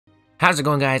How's it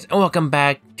going, guys? And welcome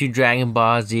back to Dragon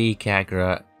Ball Z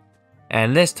Kakarot.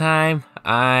 And this time,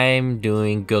 I'm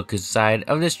doing Goku's side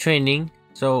of this training.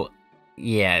 So,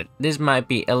 yeah, this might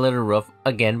be a little rough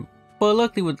again. But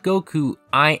luckily with Goku,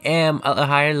 I am at a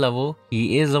higher level.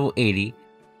 He is level 80.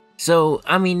 So,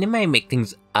 I mean, it might make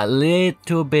things a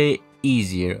little bit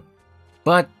easier.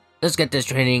 But, let's get this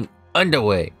training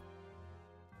underway.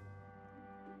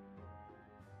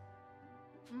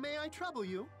 May I trouble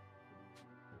you?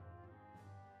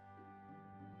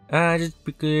 Just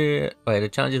be clear. Wait, the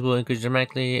challenges will increase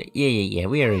dramatically. Yeah,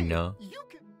 we already know.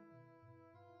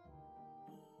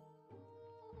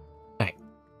 Alright.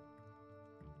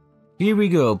 Here we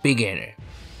go, beginner.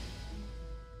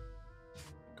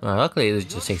 Luckily this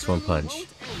just takes one punch.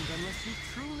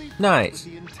 Nice.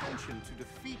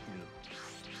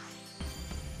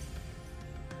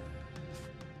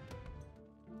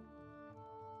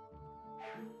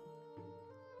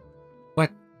 What?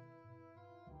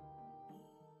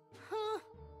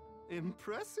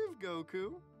 Impressive,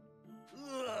 Goku.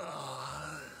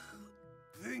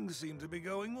 Things seem to be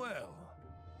going well.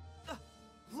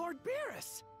 Lord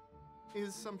Beerus!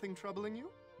 Is something troubling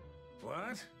you?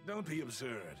 What? Don't be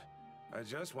absurd. I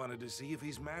just wanted to see if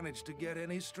he's managed to get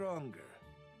any stronger.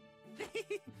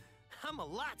 I'm a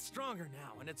lot stronger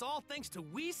now, and it's all thanks to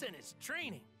Whis and his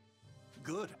training.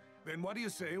 Good. Then what do you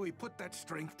say we put that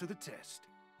strength to the test?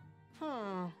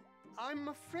 I'm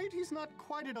afraid he's not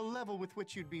quite at a level with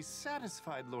which you'd be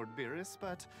satisfied, Lord Beerus,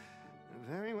 but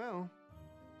very well.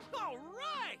 All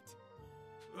right!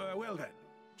 Well then,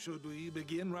 should we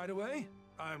begin right away?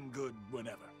 I'm good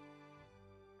whenever.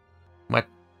 What?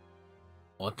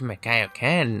 Ultimate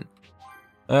Kaioken?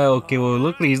 Oh, okay, well,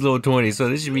 luckily he's level 20, so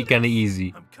this should be kind of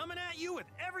easy. I'm coming at you with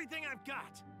everything I've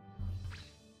got.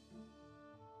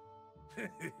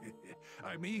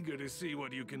 I'm eager to see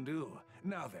what you can do.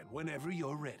 Now then, whenever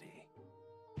you're ready.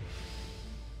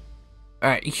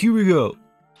 Alright, here we go.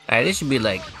 Alright, this should be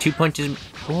like 2 punches.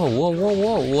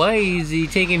 Whoa. Why is he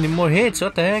taking more hits?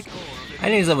 What the heck? I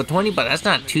think he's level 20, but that's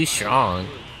not too strong.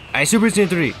 Alright, Super Saiyan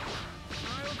 3.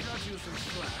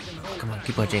 Come on,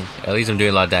 keep punching. At least I'm doing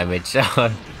a lot of damage.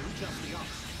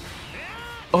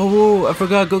 Oh, I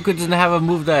forgot Goku doesn't have a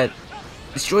move that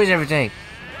destroys everything.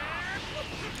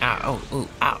 Ow.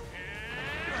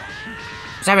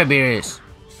 Cyber Beerus.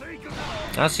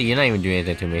 Honestly, you're not even doing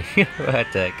anything to me.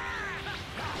 What the heck?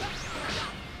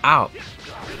 Ow.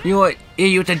 You know what? Hit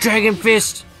you with the Dragon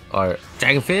Fist. Or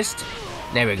Dragon Fist.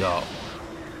 There we go.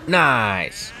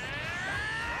 Nice.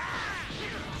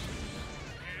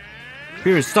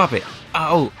 Beerus, stop it.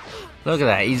 Oh, look at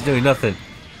that. He's doing nothing.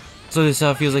 So this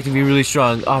feels like to be really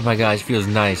strong. Oh my gosh, feels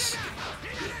nice.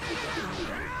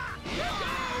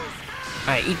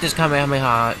 Alright, eat this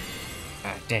Kamehameha.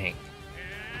 Ah, dang.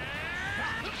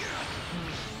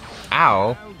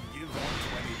 Ow.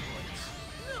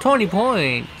 20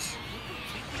 points.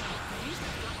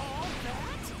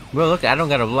 Bro, look, I don't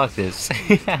gotta block this.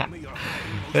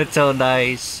 That's so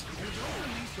nice.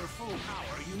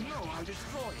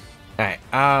 Alright,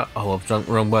 oh,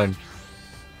 wrong button.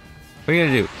 What are you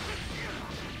gonna do?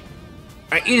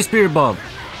 Alright, eat a spirit bomb.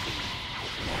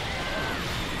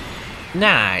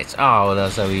 Nice. Oh, that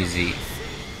was so easy.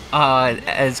 Oh,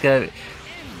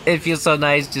 it feels so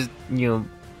nice just,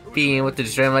 being with the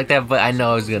stream like that, but I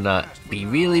know it's gonna be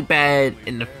really bad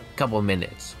in a couple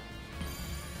minutes.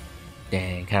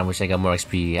 Dang, kinda wish I got more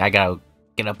XP. I gotta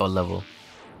get up a level.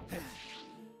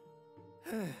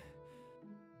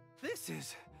 This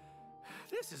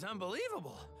is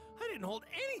unbelievable. I didn't hold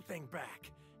anything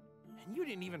back. And you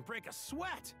didn't even break a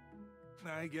sweat.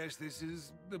 I guess this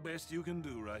is the best you can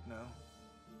do right now.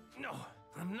 No,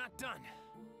 I'm not done.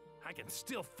 I can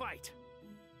still fight.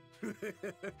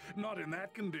 Not in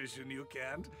that condition, you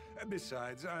can't.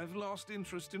 Besides, I've lost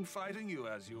interest in fighting you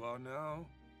as you are now.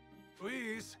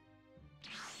 Please.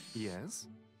 Yes?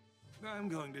 I'm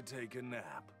going to take a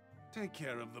nap. Take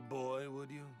care of the boy,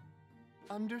 would you?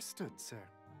 Understood, sir.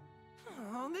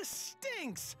 Oh, this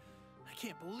stinks. I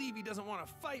can't believe he doesn't want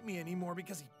to fight me anymore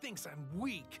because he thinks I'm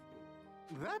weak.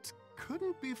 That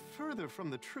couldn't be further from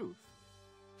the truth.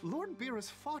 Lord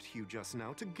Beerus fought you just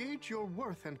now to gauge your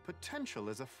worth and potential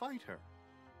as a fighter.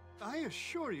 I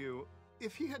assure you,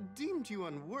 if he had deemed you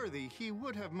unworthy, he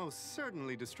would have most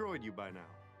certainly destroyed you by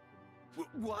now.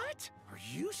 What? Are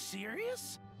you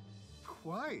serious?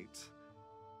 Quite.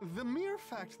 The mere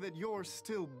fact that you're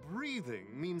still breathing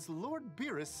means Lord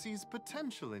Beerus sees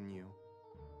potential in you.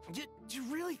 Do you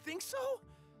really think so?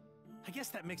 I guess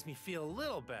that makes me feel a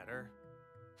little better.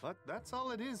 But that's all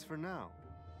it is for now.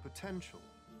 Potential.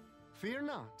 Fear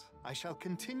not, I shall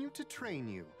continue to train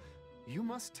you. You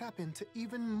must tap into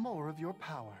even more of your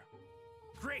power.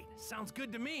 Great, sounds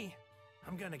good to me.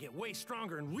 I'm gonna get way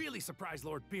stronger and really surprise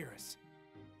Lord Beerus.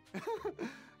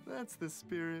 That's the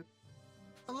spirit.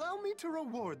 Allow me to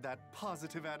reward that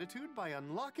positive attitude by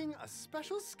unlocking a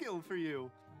special skill for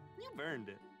you. You've earned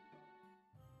it.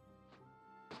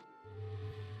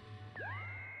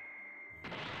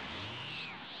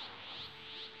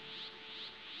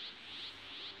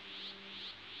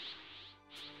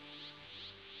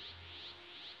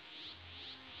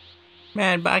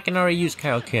 Man, but I can already use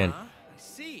Kaioken. I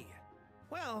see.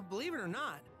 Well, believe it or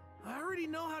not, I already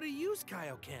know how to use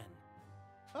Kaioken.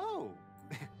 Oh,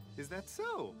 is that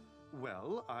so?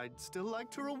 Well, I'd still like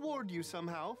to reward you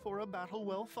somehow for a battle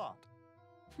well fought.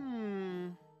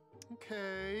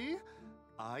 Okay.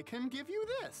 I can give you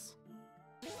this.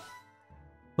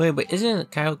 Wait, but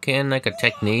isn't Kaioken like a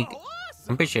technique? Oh,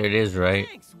 awesome. I'm pretty sure it is, right?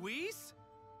 Thanks, Whis.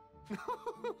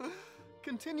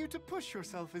 Continue to push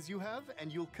yourself as you have,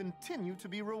 and you'll continue to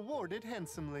be rewarded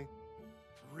handsomely.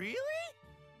 Really?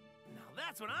 Now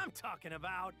that's what I'm talking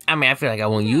about. I mean, I feel like I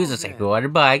won't use the sacred water,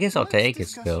 but I guess I'll take it Let's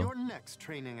discuss still. your next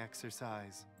training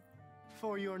exercise.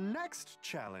 For your next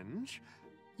challenge,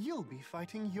 you'll be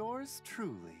fighting yours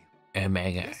truly.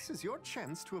 Omega. This is your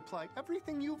chance to apply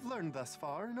everything you've learned thus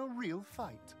far in a real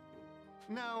fight.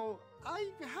 Now, I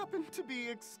happen to be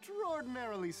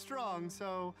extraordinarily strong,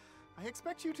 so I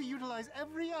expect you to utilize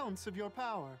every ounce of your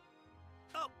power.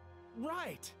 Oh,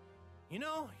 right. You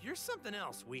know, you're something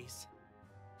else, Whis.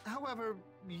 However,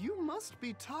 you must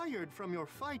be tired from your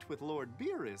fight with Lord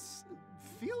Beerus.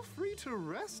 Feel free to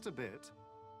rest a bit.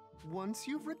 Once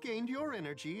you've regained your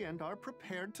energy and are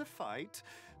prepared to fight,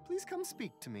 please come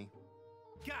speak to me.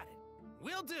 Got it.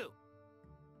 Will do.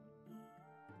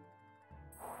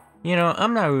 You know,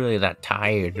 I'm not really that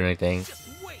tired or anything. Just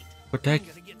wait. What the heck? I'm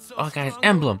gonna get so Oh, guys, strong,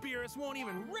 emblem. Lord Beerus won't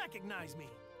even recognize me.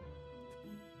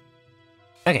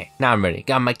 Okay, now I'm ready.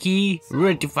 Got my key,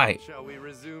 ready to fight. Shall we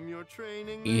resume your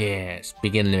training? then? Yes,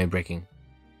 begin limit breaking.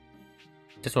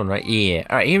 This one, right? Yeah.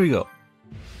 Alright, here we go.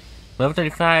 Level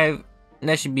 35.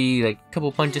 That should be like a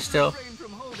couple punches still. Refrain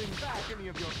from holding back any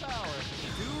of your power.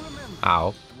 Do remember, Ow.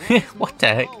 one is What the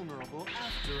most heck? vulnerable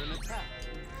after an attack.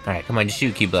 Alright, come on, just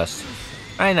shoot, Key Blast.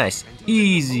 Alright, nice.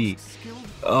 Easy.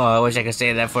 Oh, I wish I could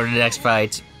say that for the next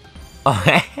fight. Oh,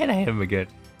 and I hit him again.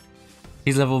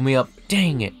 He's leveled me up.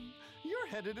 Dang it. You're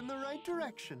headed in the right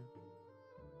direction.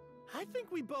 I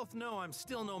think we both know I'm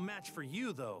still no match for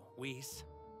you, though, Whis.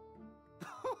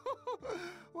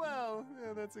 Well,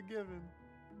 yeah, that's a given.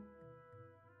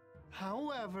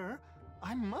 However,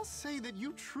 I must say that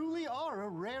you truly are a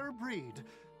rare breed.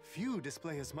 Few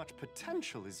display as much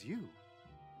potential as you.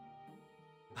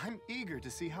 I'm eager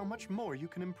to see how much more you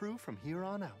can improve from here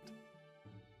on out.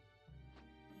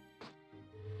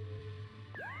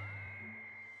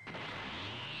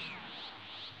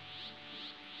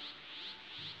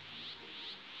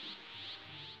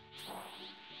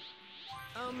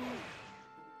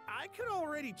 I could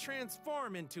already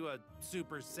transform into a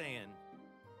Super Saiyan.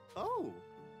 Oh,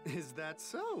 is that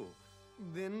so?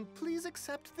 Then please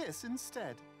accept this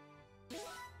instead.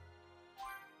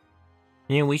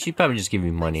 Yeah, we should probably just give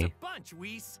you money. Thanks a bunch,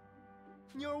 Whis.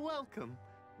 You're welcome.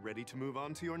 Ready to move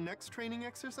on to your next training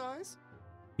exercise?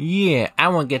 Yeah, I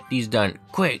want to get these done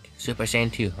quick. Super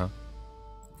Saiyan 2, huh?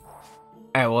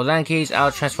 Alright, well, in that case,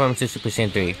 I'll transform into Super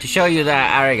Saiyan 3 to show you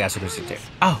that I already got Super Saiyan 3.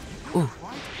 Oh, ooh.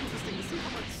 Quite interesting to see how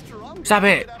much stronger Stop you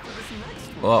it! get after this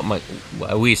next one. Oh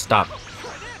my, we stop.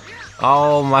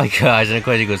 Oh my gosh, and of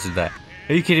course he goes to that.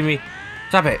 Are you kidding me?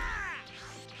 Stop it.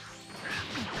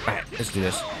 Alright, let's do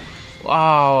this.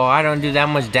 Wow, I don't do that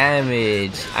much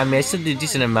damage. I mean, I still do a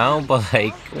decent amount, but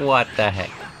like, what the heck?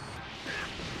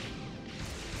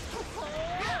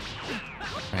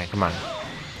 Alright, come on.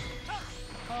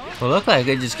 Well, look like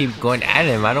I just keep going at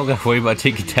him. I don't gotta worry about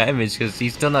taking damage because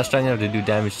he's still not strong enough to do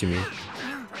damage to me. Your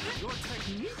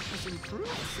technique has improved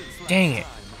since last Dang it.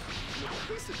 time.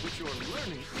 The pace at which you're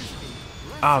learning is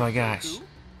impressive, Oh my gosh. Goku.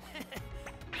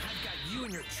 I've got you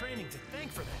and your training to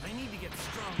thank for that. I need to get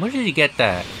strong. Where did he get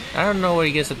that? I don't know where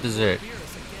he gets at dessert.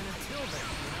 Beerus again until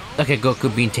then, Look at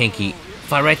Goku being tanky.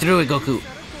 Fly right through it, Goku.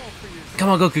 Come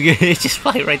on, Goku. Just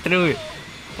fly right through it.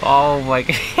 Oh my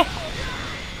god.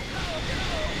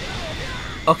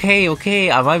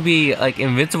 Okay, I might be like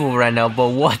invincible right now, but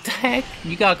what the heck?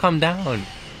 You gotta calm down.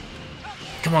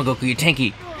 Come on, Goku, you're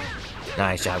tanky.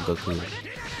 Nice job, Goku.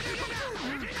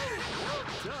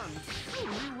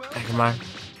 Hey, come on.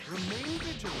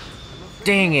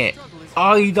 Dang it.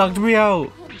 Oh, you knocked me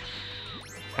out.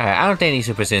 Alright, I don't think I need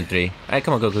Super Saiyan 3. Alright,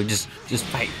 come on, Goku, just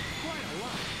fight.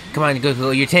 Come on,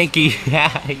 Goku, you're tanky.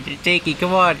 You're tanky,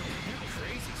 come on.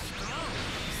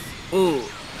 Ooh.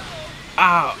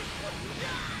 Ow.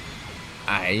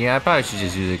 Yeah, I probably should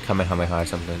just use a Kamehameha or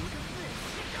something.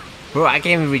 Bro, I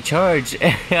can't even recharge.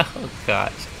 Oh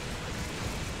gosh.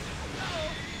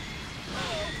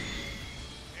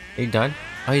 Are you done?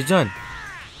 Oh, he's done.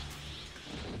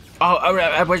 Oh,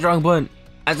 I pushed the wrong button.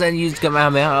 I said use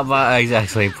Kamehameha, but I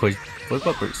exactly pushed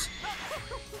bumpers.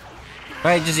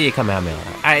 Alright, just see you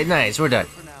Kamehameha. Alright, nice, we're done.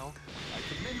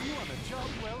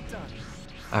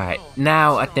 Alright,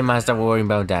 now I think I start worrying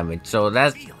about damage. So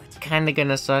that's kinda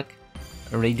gonna suck.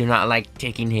 I really do not like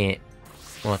taking hit.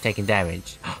 Well, taking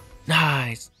damage.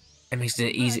 Nice! That makes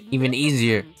it even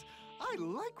easier. I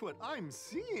like what I'm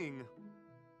seeing.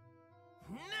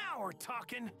 Now we're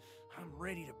talking. I'm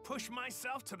ready to push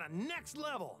myself to the next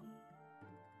level.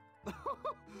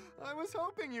 I was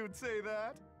hoping you'd say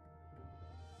that.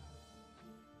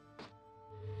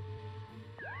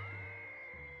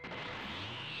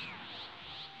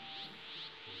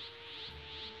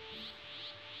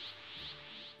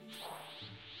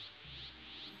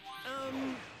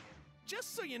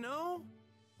 Just so you know,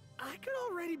 I could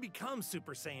already become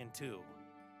Super Saiyan 2.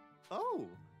 Oh,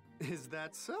 is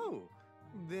that so?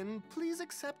 Then please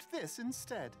accept this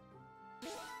instead.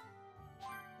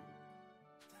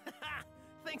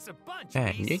 Thanks a bunch,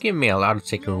 Man, Beast. you're giving me a lot of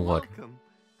chicken You're wood. welcome.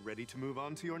 Ready to move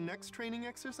on to your next training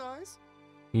exercise?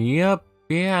 Yep,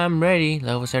 yeah, I'm ready.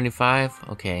 Level 75.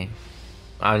 Okay.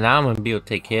 Now I'm gonna be able to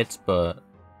take hits, but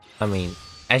I mean,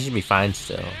 I should be fine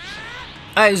still.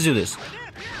 Alright, let's do this.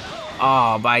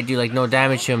 Oh, but I do like no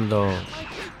damage to him though.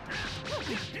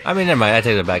 I mean, never mind. I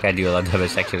take it back. I do a lot of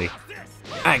damage actually.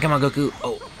 Alright, come on, Goku.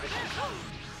 Oh.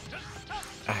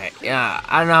 Alright, yeah.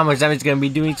 I don't know how much damage it's gonna be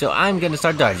doing, so I'm gonna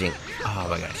start dodging. Oh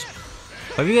my gosh.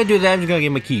 But if you're gonna do that, I'm just gonna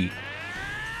give him a key.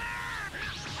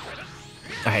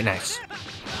 Alright, nice.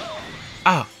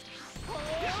 Oh.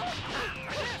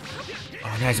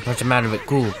 Oh, nice. I punched him out of it.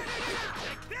 Cool.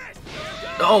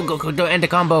 Oh, Goku, don't end the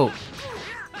combo.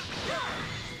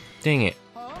 Dang it.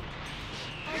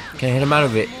 Can I hit him out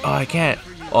of it? Oh, I can't.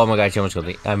 Oh my gosh, he almost killed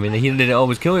me. I mean, he didn't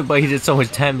almost kill me, but he did so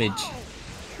much damage.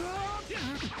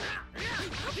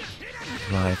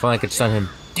 Come on, if only I could stun him.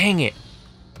 Dang it.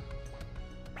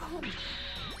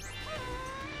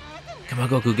 Come on,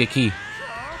 Goku, get key.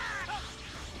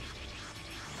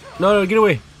 No, get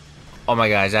away. Oh my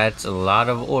gosh, that's a lot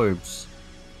of orbs.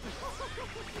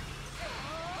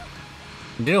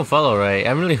 They don't follow, right?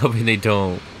 I'm really hoping they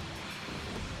don't.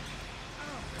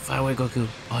 Fly away, Goku.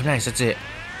 Oh, nice, that's it.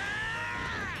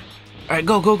 Alright,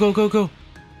 go.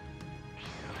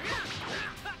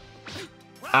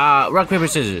 Rock, paper,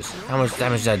 scissors. How much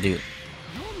damage does that do?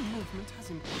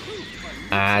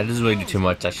 This is really too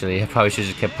much, actually. I probably should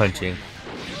have just kept punching.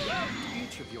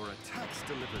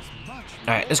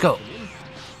 Alright, let's go.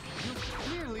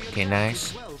 Okay,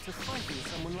 nice.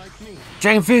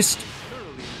 Dragon Fist!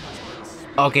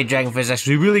 Okay, Dragon Fist is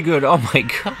actually really good. Oh my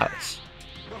gosh.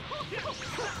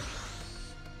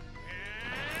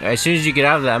 As soon as you get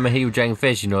out of that, I'm gonna hit you with Dragon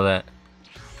Fist, you know that.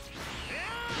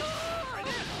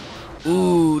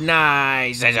 Ooh,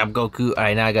 nice! Nice job, Goku.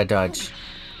 Alright, now I got dodge.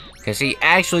 Because he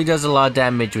actually does a lot of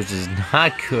damage, which is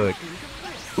not good.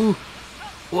 Ooh.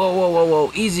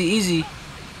 Whoa. Easy.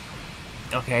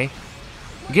 Okay.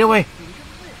 Get away!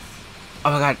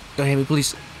 Oh my god, don't hit me,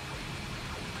 please.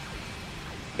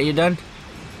 Are you done?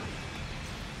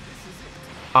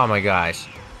 Oh my gosh.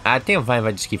 I think I'm fine if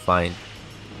I just keep flying.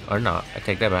 Or not. I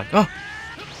take that back. Oh!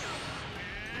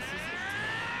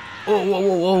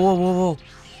 Whoa.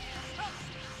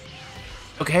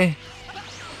 Okay.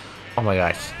 Oh my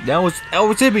gosh. That was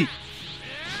hit me.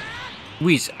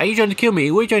 Whis, are you trying to kill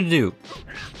me? What are you trying to do?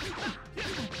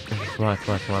 Come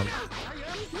on.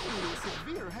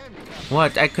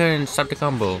 What? I couldn't stop the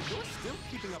combo.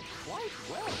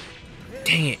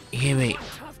 Dang it, he hit me.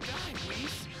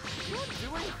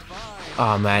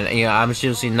 Oh man, yeah, I'm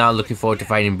seriously not looking forward to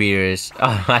fighting Beerus.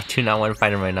 Oh, I do not want to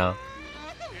fight him right now.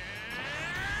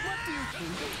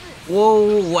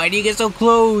 Whoa, why do you get so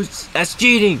close? That's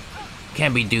cheating.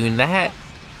 Can't be doing that.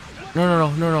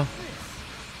 No.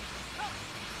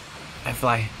 I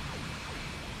fly.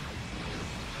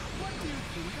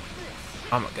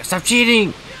 Oh my god, stop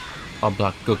cheating! Oh,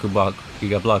 block, Goku block. You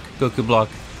got block, Goku block.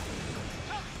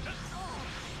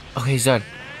 Okay, he's done.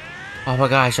 Oh my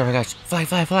gosh, Fly,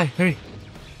 hurry.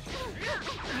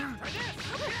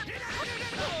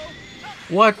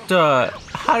 What the?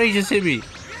 How did he just hit me?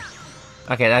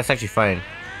 Okay, that's actually fine.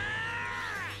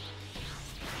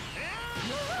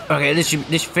 Okay, this should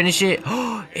finish it.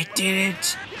 Oh, it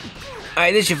didn't.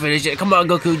 Alright, this should finish it. Come on,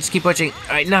 Goku, just keep punching.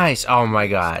 Alright, nice. Oh my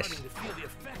gosh.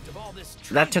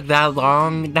 That took that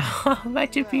long. No,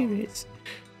 imagine Beerus.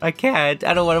 I can't.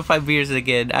 I don't want to fight Beerus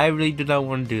again. I really do not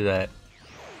want to do that.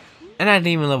 And I didn't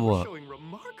even level You're up. showing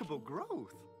remarkable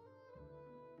growth.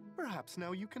 Perhaps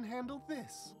now you can handle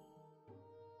this.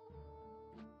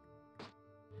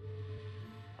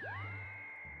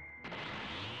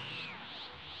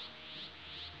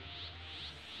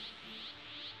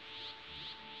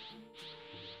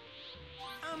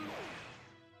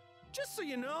 Just so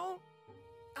you know,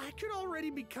 I could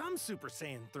already become Super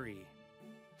Saiyan 3.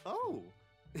 Oh,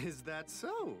 is that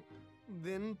so?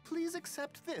 Then please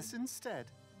accept this instead.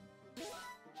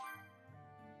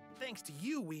 Thanks to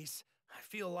you, Whis, I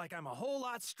feel like I'm a whole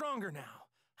lot stronger now.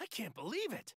 I can't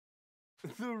believe it.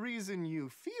 The reason you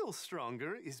feel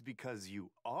stronger is because you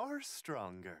are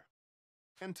stronger.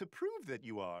 And to prove that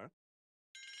you are...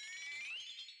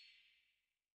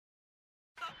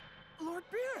 Lord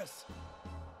Beerus!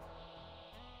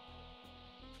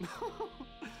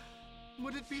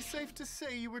 Would it be safe to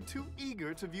say you were too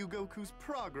eager to view Goku's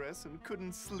progress and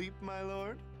couldn't sleep, my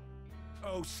lord?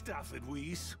 Oh, stuff it,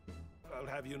 Whis. I'll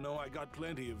have you know I got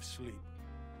plenty of sleep.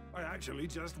 I actually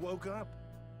just woke up.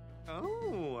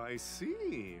 Oh, I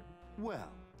see.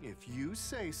 Well, if you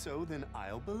say so, then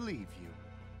I'll believe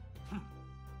you.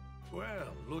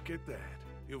 Well, look at that.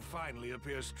 You finally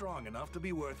appear strong enough to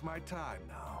be worth my time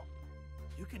now.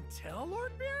 You can tell,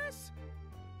 Lord Beerus?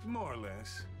 More or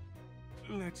less.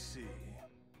 Let's see.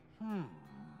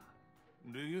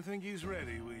 Do you think he's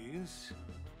ready, Whis?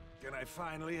 Can I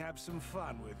finally have some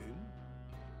fun with him?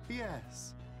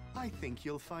 Yes, I think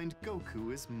you'll find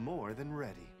Goku is more than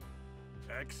ready.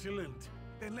 Excellent.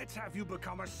 Then let's have you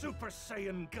become a Super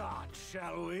Saiyan God,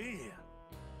 shall we?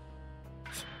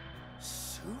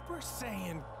 Super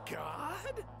Saiyan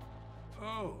God?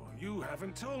 Oh, you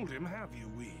haven't told him, have you,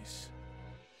 Whis?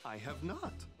 I have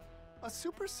not. A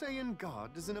Super Saiyan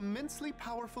God is an immensely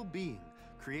powerful being,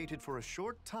 created for a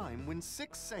short time when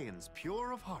 6 Saiyans,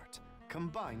 pure of heart,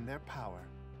 combine their power.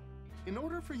 In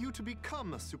order for you to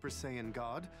become a Super Saiyan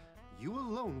God, you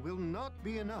alone will not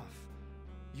be enough.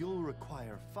 You'll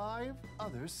require 5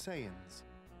 other Saiyans.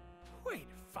 Wait,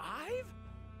 5?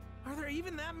 Are there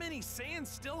even that many Saiyans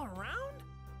still around?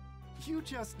 You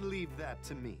just leave that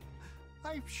to me.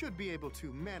 I should be able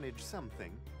to manage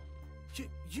something.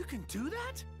 You can do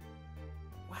that?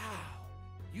 Wow,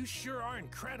 you sure are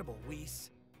incredible,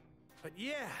 Whis. But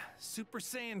yeah, Super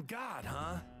Saiyan God,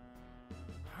 huh?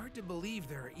 Hard to believe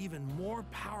there are even more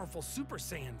powerful Super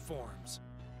Saiyan forms.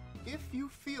 If you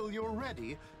feel you're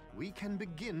ready, we can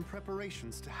begin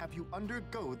preparations to have you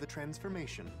undergo the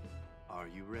transformation. Are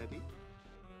you ready?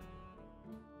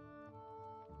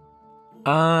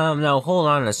 Now hold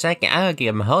on a second. I gotta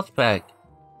get my health back.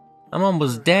 I'm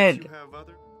almost dead. You have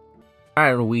other...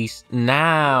 Alright, Luis.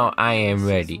 Now I am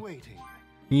ready. Waiting.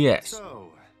 Yes.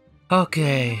 So,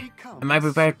 Okay. Am I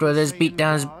prepared for this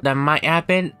beatdowns that might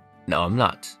happen? No, I'm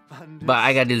not. But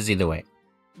I gotta do this either way.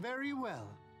 very well.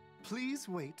 Please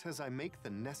wait as I make the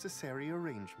necessary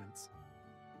arrangements.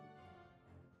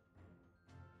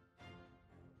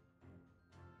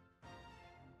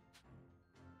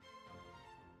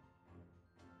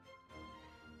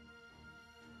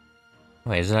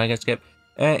 Wait, is that I got skip?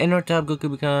 In our top, Goku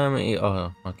become a...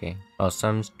 Oh, okay. Oh,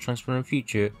 some transfer in the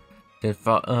future. Then,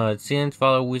 Saiyans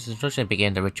follow Whis' instruction and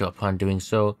began the ritual. Upon doing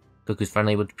so, Goku's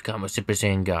finally able to become a Super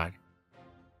Saiyan God.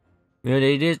 You know,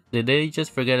 did they just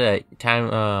forget that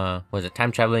time, was it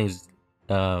time traveling is,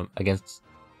 against,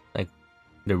 like,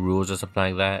 the rules or something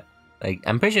like that? Like,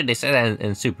 I'm pretty sure they said that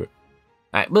in Super.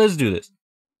 Alright, but let's do this.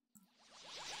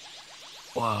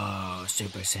 Whoa,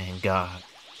 Super Saiyan God.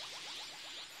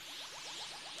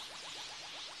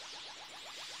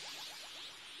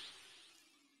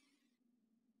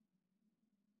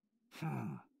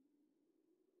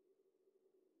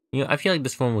 You know, I feel like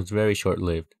this one was very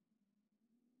short-lived.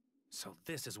 So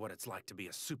this is what it's like to be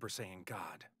a Super Saiyan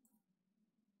God.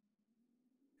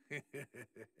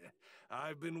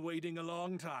 I've been waiting a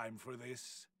long time for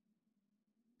this.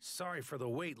 Sorry for the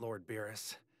wait, Lord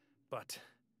Beerus, but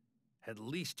at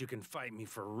least you can fight me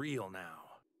for real now.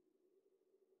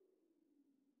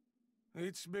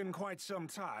 It's been quite some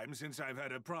time since I've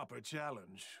had a proper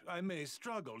challenge. I may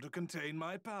struggle to contain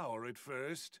my power at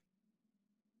first.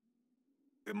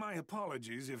 My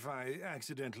apologies if I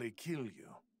accidentally kill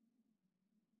you.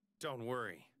 Don't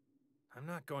worry. I'm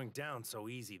not going down so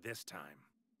easy this time.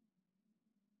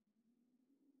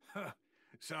 Huh.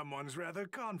 Someone's rather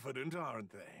confident, aren't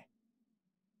they?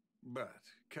 But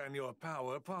can your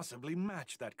power possibly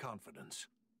match that confidence?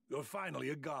 You're finally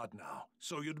a god now,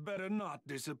 so you'd better not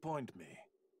disappoint me.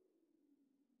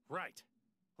 Right.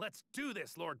 Let's do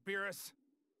this, Lord Beerus.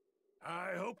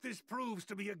 I hope this proves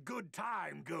to be a good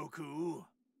time, Goku.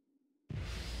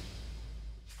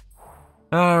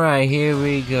 Alright, here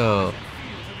we go.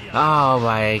 Oh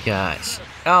my gosh.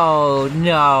 Oh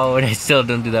no, they still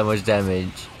don't do that much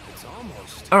damage.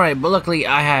 Alright, but luckily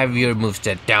I have your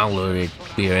moveset downloaded,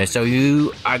 Beerus, so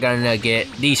you are gonna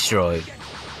get destroyed.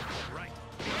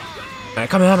 Alright,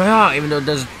 come on, even though it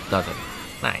does nothing.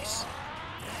 Nice.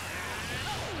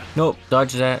 Nope,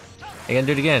 dodge that. I can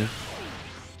do it again.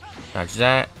 Dodge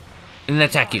that. And then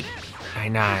attack you.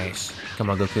 Alright, nice. Come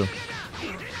on, Goku.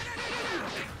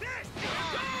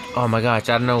 Oh my gosh,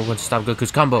 I don't know when to stop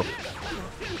Goku's combo.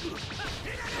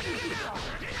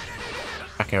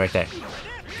 Okay, right there.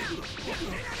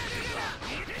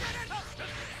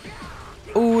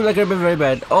 Ooh, that could have been very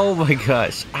bad. Oh my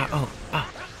gosh. Ow, oh.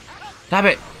 Stop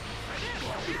it.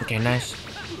 Okay, nice.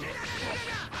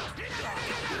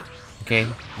 Okay,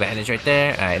 vanish right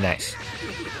there. Alright, nice.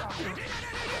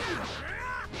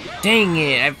 Dang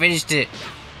it, I finished it.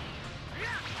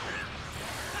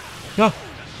 No.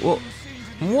 Oh,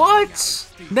 what?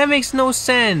 That makes no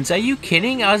sense. Are you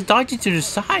kidding? I was dodging to the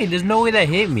side. There's no way that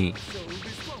hit me.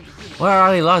 Well, I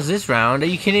already lost this round. Are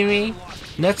you kidding me?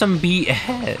 That's some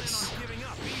BS.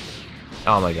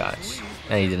 Oh my gosh.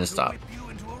 And he didn't stop.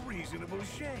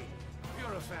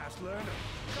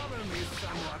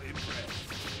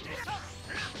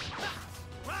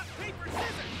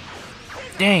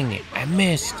 Dang it, I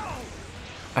missed.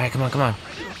 Alright, come on.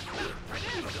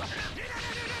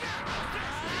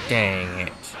 Dang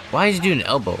it. Why is he doing an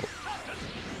elbow?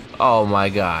 Oh my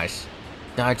gosh.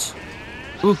 Dodge.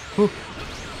 Ooh.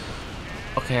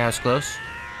 Okay, I was close.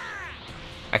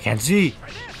 I can't see.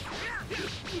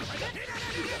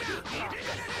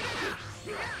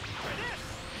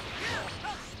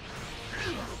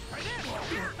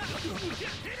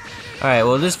 Alright,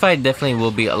 well this fight definitely will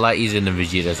be a lot easier than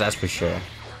Vegeta's, that's for sure.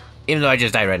 Even though I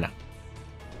just died right now.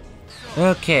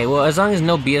 Okay, well as long as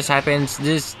no BS happens,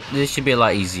 this should be a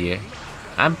lot easier.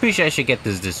 I'm pretty sure I should get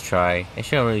this try. It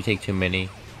shouldn't really take too many.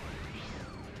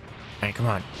 Alright, come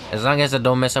on. As long as I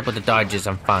don't mess up with the dodges,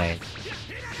 I'm fine.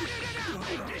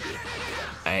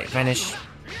 Alright, finish.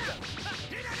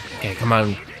 Okay, come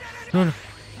on. No.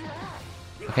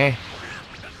 Okay.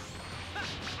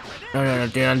 No,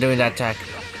 dude, I'm doing that attack.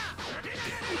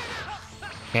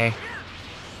 Okay.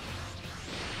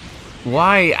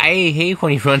 Why? I hate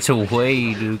when he runs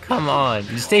away, dude. Come on.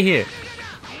 Just stay here.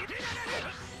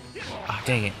 Oh,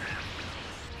 dang it.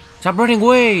 Stop running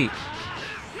away!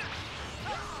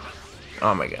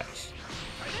 Oh my gosh.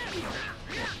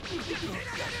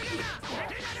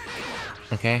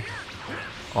 Okay.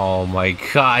 Oh my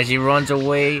gosh, he runs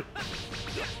away.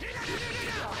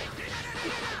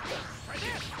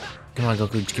 Come on,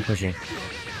 Goku, just keep pushing.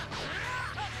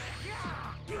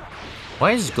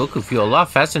 Why does Goku feel a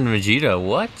lot faster than Vegeta?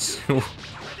 What?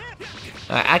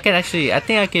 I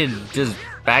think I could just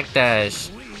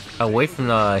backdash away from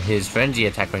his frenzy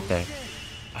attack right there.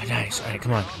 Oh, nice. Alright,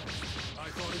 come on.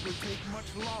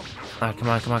 Alright, come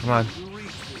on.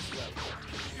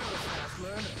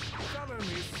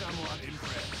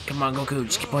 Come on, Goku,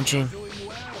 just keep punching.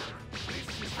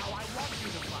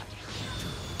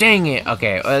 Dang it!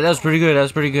 Okay, that was pretty good.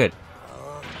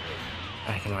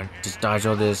 Alright, come on, just dodge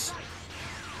all this.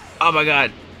 Oh my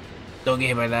god! Don't get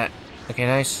hit by that. Okay,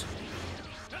 nice.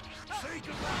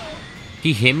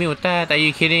 He hit me with that? Are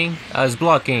you kidding? I was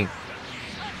blocking.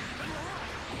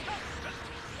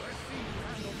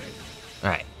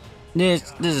 Alright.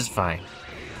 This is fine.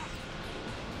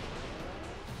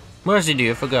 What else do you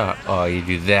do? I forgot. Oh, you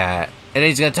do that. And then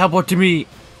he's gonna teleport to me.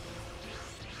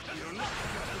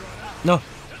 No.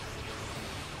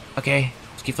 Okay,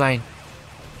 let's keep flying.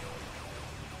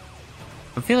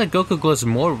 I feel like Goku glows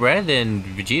more red than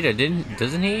Vegeta,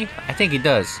 doesn't he? I think he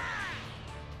does.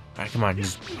 Alright, come on,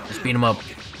 just beat him up.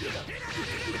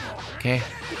 Okay.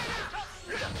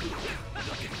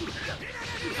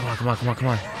 Come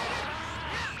on.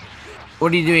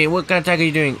 What are you doing? What kind of attack are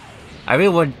you doing? I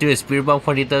really want to do a spear bump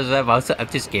when he does that, but I'm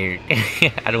just scared.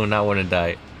 I do not want to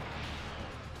die.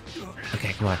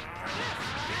 Okay, come on.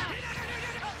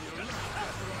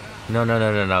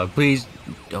 No. Please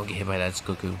don't get hit by that,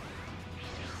 Goku.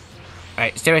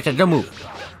 Alright, stay right there, don't move.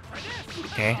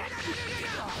 Okay.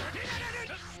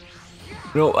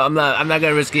 No, I'm not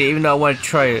gonna risk it, even though I want to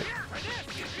try it.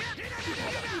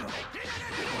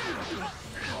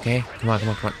 Okay, come on.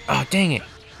 Oh, dang it.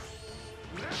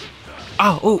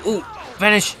 Oh, ooh,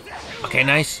 vanish. Okay,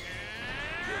 nice.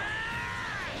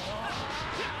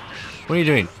 What are you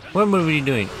doing? What move are you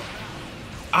doing?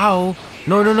 Ow.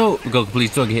 No. Goku,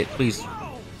 please don't get hit, please.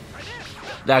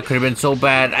 That could have been so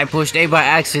bad. I pushed A by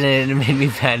accident and it made me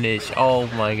vanish. Oh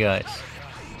my gosh.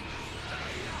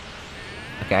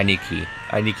 Okay, I need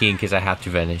key in case I have to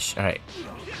vanish. Alright.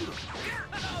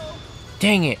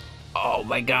 Dang it. Oh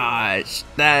my gosh,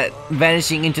 that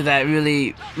vanishing into that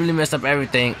really messed up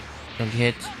everything. Don't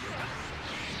hit.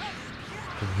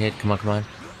 Don't hit. Come on, come on.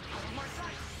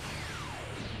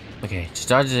 Okay, just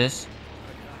dodge this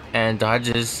and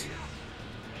dodge this.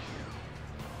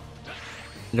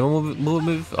 No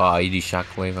move. Oh, you do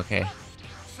shockwave. Okay.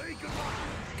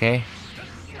 Okay.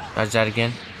 Dodge that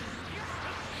again.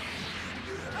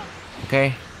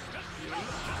 Okay.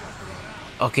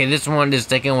 Okay, this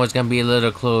second one's gonna be a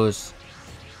little close.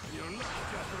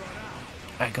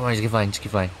 Alright, come on, just keep flying, just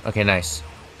keep flying. Okay, nice.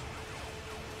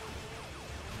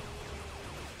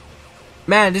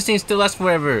 Man, this thing still lasts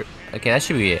forever. Okay, that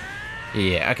should be it.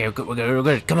 Yeah, okay, we're good, we're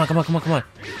good. Come on, come on, come on, come on.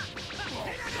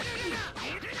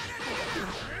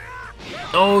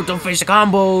 Oh, don't finish the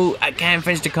combo. I can't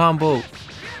finish the combo.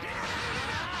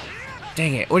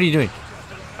 Dang it, what are you doing?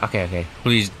 Okay, okay,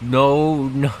 please, no,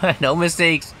 no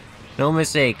mistakes. No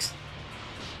mistakes.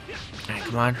 Alright,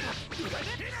 come on.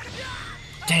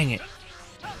 Dang it.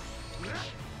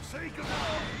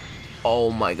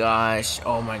 Oh my gosh.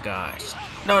 Oh my gosh.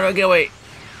 No, no, get away.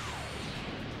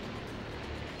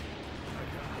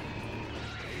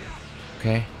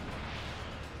 Okay.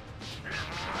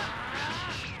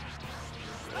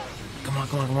 Come on,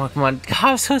 come on, come on, come on.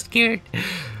 I'm so scared.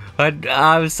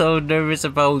 I'm so nervous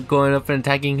about going up and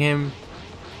attacking him.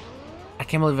 I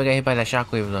can't believe I got hit by that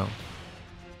shockwave though.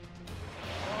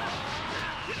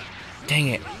 Dang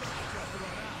it.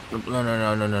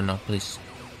 No, please.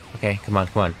 Okay, come on,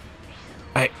 come on.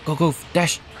 Alright, go,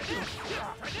 dash.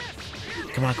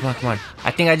 Come on, come on, come on.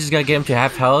 I think I just gotta get him to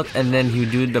half health and then he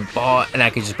would do the ball and I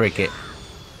could just break it.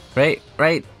 Right,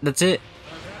 that's it.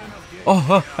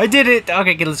 Oh, I did it.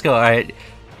 Okay, let's go. Alright.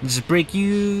 Just break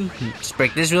you. Just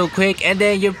break this real quick and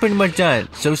then you're pretty much done.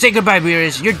 So say goodbye,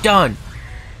 Beerus. You're done.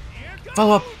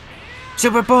 Follow up.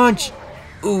 Super punch.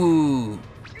 Ooh.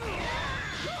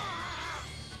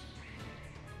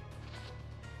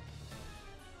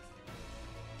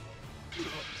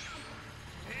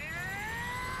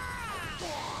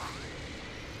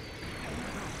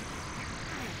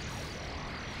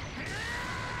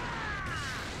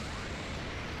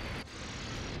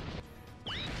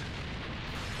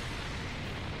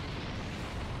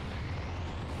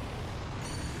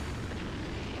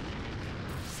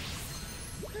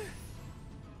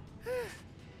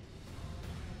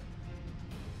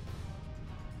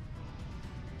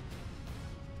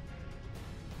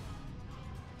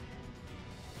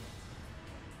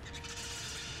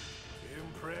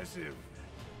 Impressive.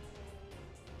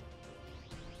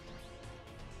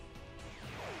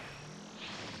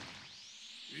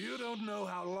 You don't know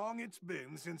how long it's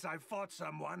been since I fought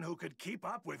someone who could keep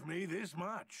up with me this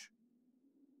much.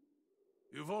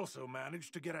 You've also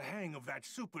managed to get a hang of that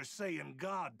Super Saiyan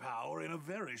God power in a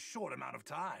very short amount of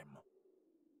time.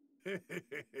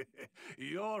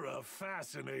 You're a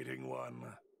fascinating one.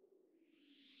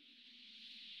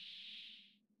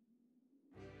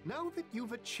 Now that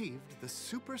you've achieved the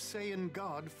Super Saiyan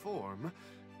God form,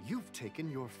 you've taken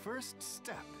your first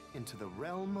step into the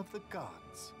realm of the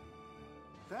gods.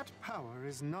 That power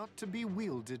is not to be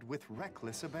wielded with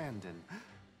reckless abandon,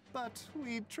 but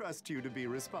we trust you to be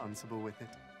responsible with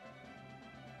it.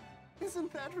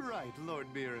 Isn't that right,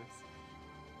 Lord Beerus?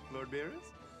 Lord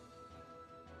Beerus?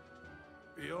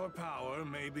 Your power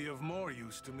may be of more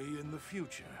use to me in the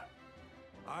future.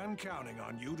 I'm counting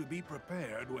on you to be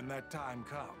prepared when that time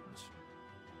comes.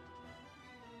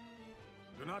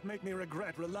 Do not make me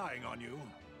regret relying on you.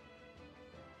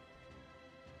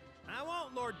 I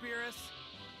won't, Lord Beerus.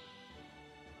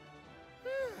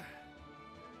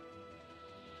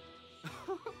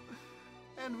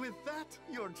 And with that,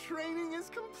 your training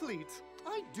is complete.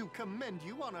 I do commend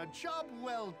you on a job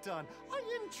well done.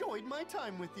 I enjoyed my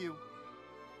time with you.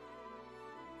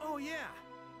 Oh, yeah.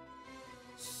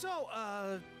 So,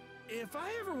 if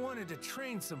I ever wanted to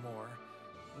train some more,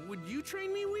 would you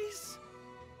train me, Whis?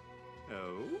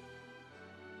 Oh?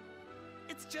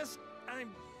 It's just,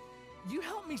 you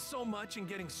helped me so much in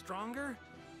getting stronger.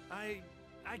 I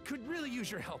could really use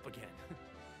your help again.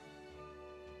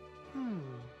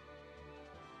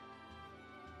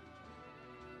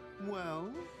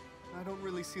 Well, I don't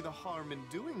really see the harm in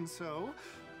doing so.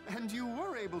 And you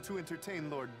were able to entertain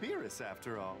Lord Beerus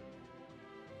after all.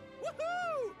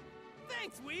 Woohoo!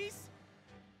 Thanks, Whis!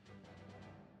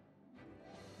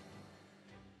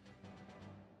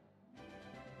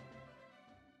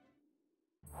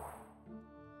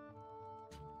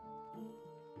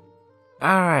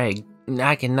 Alright,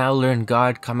 I can now learn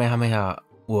God Kamehameha.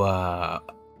 Wow,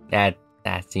 that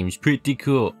seems pretty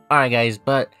cool. Alright guys,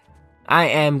 but I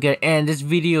am gonna end this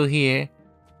video here.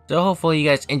 So hopefully you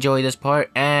guys enjoy this part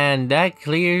and that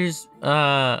clears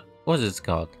what is this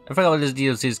called? I forgot what this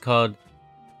DLC is called.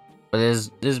 But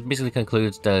this basically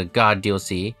concludes the God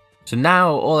DLC. So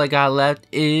now all I got left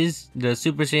is the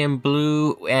Super Saiyan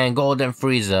Blue and Golden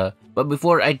Frieza. But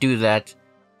before I do that,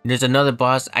 there's another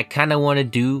boss I kind of want to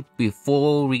do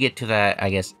before we get to that, I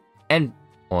guess, end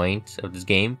point of this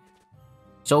game.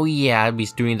 So yeah, I'll be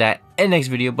doing that in the next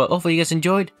video. But hopefully you guys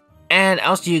enjoyed. And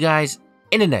I'll see you guys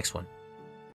in the next one.